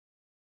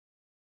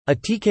A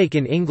teacake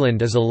in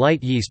England is a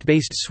light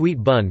yeast-based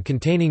sweet bun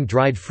containing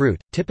dried fruit,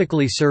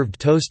 typically served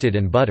toasted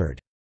and buttered.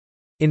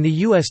 In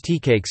the US,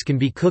 teacakes can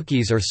be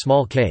cookies or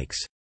small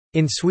cakes.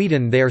 In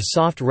Sweden they are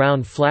soft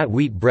round flat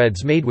wheat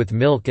breads made with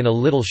milk and a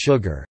little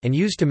sugar, and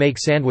used to make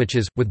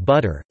sandwiches, with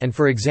butter, and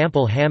for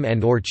example ham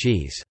and/or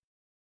cheese.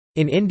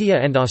 In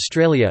India and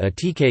Australia a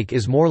teacake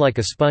is more like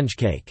a sponge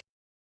cake.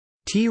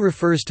 Tea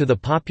refers to the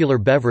popular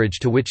beverage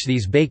to which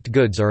these baked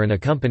goods are an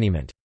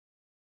accompaniment.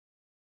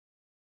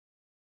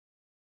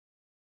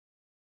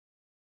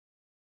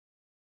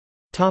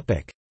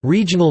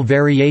 Regional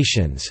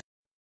variations.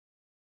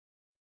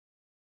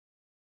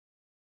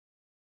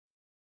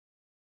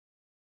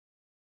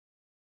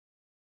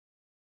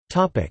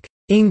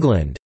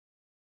 England.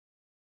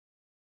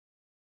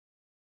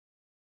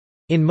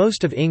 In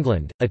most of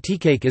England, a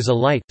teacake is a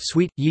light,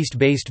 sweet,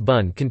 yeast-based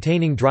bun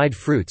containing dried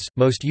fruits,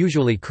 most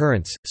usually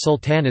currants,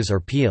 sultanas or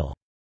peel.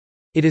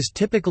 It is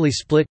typically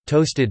split,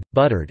 toasted,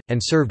 buttered,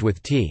 and served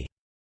with tea.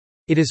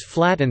 It is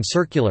flat and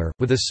circular,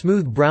 with a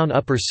smooth brown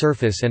upper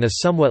surface and a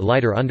somewhat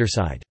lighter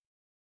underside.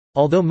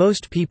 Although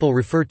most people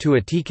refer to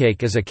a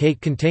teacake as a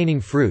cake containing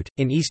fruit,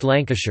 in East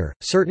Lancashire,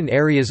 certain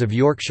areas of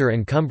Yorkshire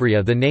and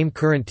Cumbria the name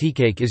currant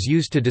teacake is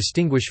used to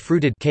distinguish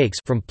fruited cakes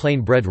from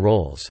plain bread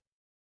rolls.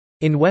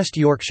 In West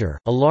Yorkshire,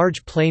 a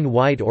large plain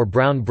white or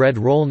brown bread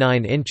roll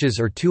 9 inches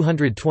or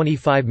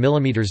 225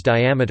 mm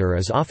diameter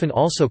is often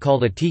also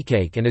called a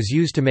teacake and is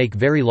used to make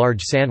very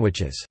large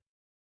sandwiches.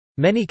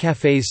 Many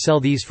cafes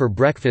sell these for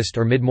breakfast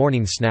or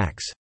mid-morning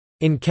snacks.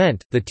 In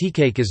Kent, the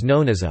teacake is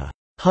known as a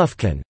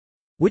huffkin,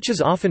 which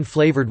is often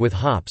flavoured with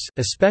hops,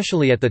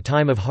 especially at the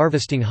time of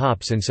harvesting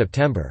hops in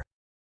September.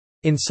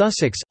 In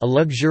Sussex, a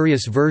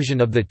luxurious version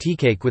of the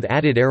teacake with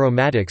added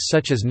aromatics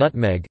such as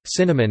nutmeg,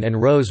 cinnamon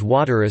and rose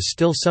water is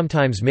still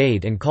sometimes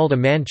made and called a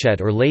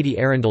manchet or Lady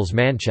Arundel's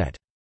manchet.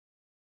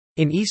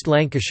 In East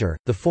Lancashire,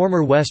 the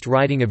former West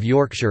Riding of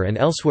Yorkshire and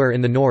elsewhere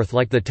in the north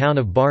like the town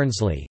of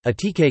Barnsley, a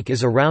teacake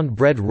is a round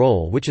bread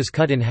roll which is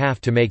cut in half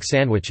to make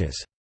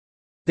sandwiches.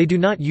 They do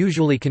not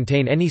usually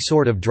contain any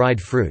sort of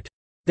dried fruit.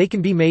 They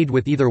can be made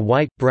with either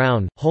white,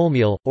 brown,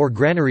 wholemeal, or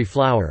granary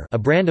flour, a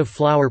brand of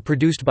flour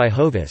produced by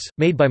Hovis,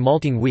 made by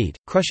malting wheat,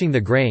 crushing the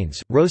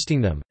grains,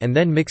 roasting them, and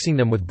then mixing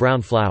them with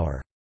brown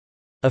flour.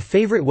 A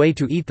favorite way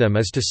to eat them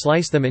is to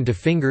slice them into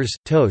fingers,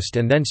 toast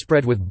and then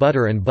spread with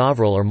butter and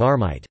bovril or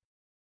marmite.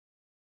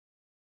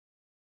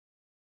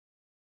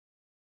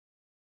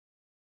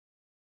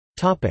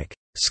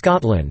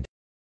 Scotland.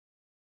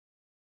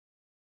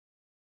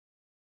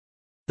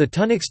 The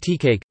Tunnocks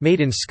teacake,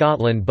 made in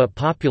Scotland but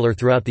popular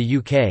throughout the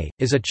UK,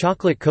 is a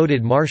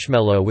chocolate-coated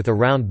marshmallow with a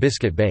round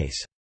biscuit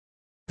base.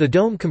 The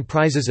dome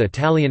comprises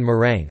Italian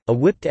meringue, a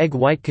whipped egg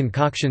white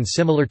concoction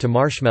similar to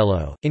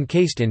marshmallow,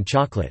 encased in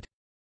chocolate.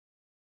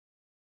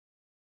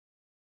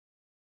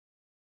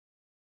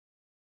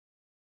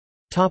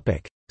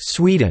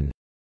 Sweden.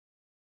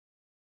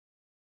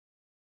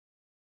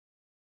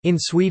 In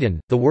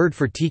Sweden, the word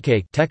for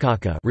teacake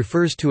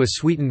refers to a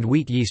sweetened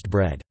wheat yeast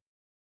bread.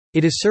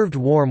 It is served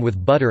warm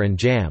with butter and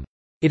jam.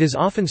 It is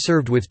often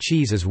served with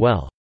cheese as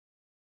well.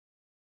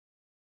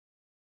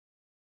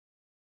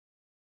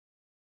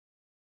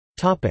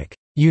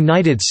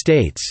 United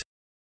States.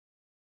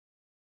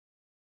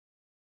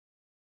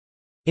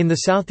 In the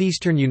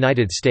southeastern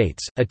United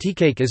States, a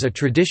teacake is a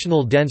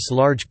traditional dense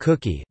large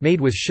cookie, made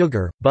with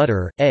sugar,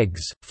 butter,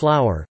 eggs,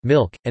 flour,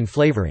 milk, and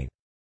flavoring.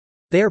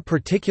 They are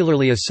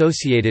particularly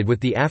associated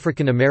with the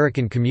African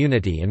American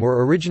community and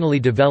were originally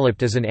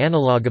developed as an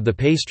analog of the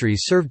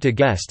pastries served to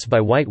guests by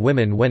white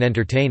women when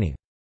entertaining.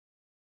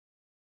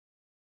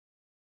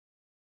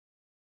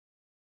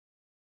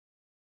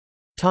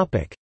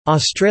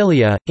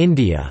 Australia,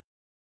 India.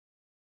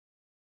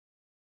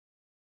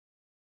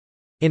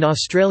 In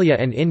Australia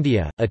and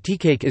India, a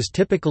teacake is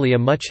typically a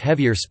much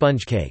heavier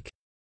sponge cake.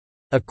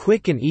 A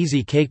quick and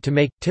easy cake to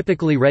make,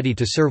 typically ready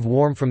to serve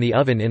warm from the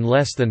oven in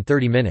less than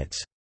 30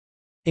 minutes.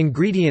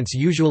 Ingredients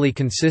usually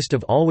consist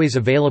of always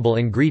available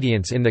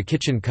ingredients in the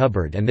kitchen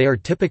cupboard and they are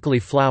typically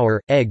flour,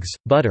 eggs,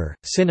 butter,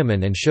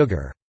 cinnamon and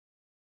sugar.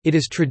 It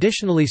is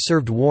traditionally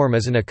served warm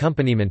as an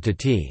accompaniment to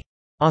tea.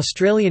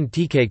 Australian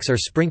teacakes are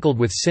sprinkled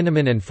with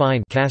cinnamon and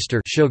fine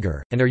castor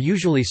sugar, and are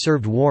usually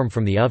served warm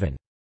from the oven.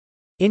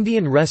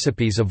 Indian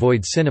recipes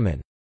avoid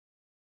cinnamon.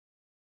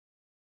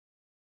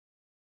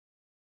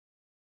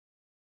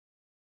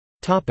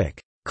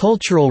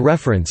 Cultural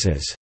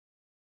references.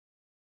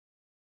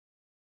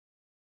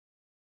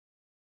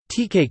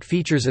 Teacake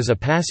features as a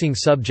passing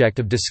subject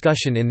of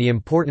discussion in The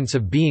Importance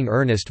of Being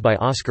Earnest by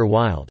Oscar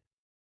Wilde.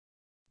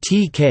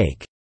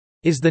 Teacake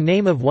is the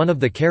name of one of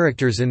the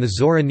characters in the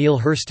Zora Neale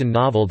Hurston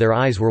novel Their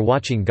Eyes Were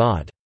Watching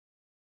God.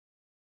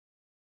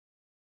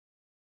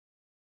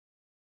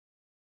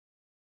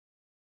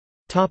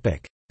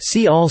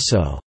 See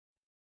also: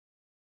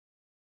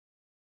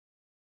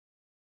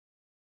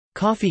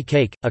 Coffee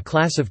cake, a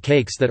class of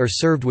cakes that are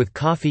served with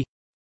coffee.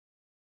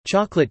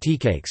 Chocolate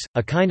teacakes,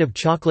 a kind of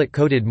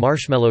chocolate-coated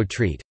marshmallow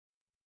treat.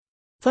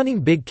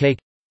 Funning big cake.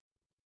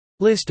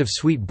 List of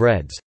sweet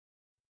breads.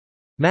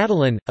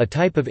 Madeleine, a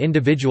type of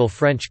individual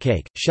French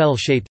cake,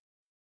 shell-shaped.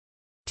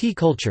 Tea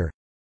culture.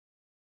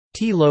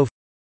 Tea loaf.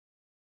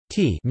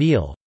 Tea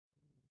meal.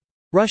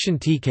 Russian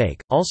tea cake,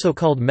 also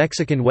called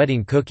Mexican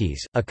wedding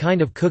cookies, a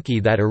kind of cookie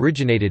that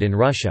originated in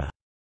Russia.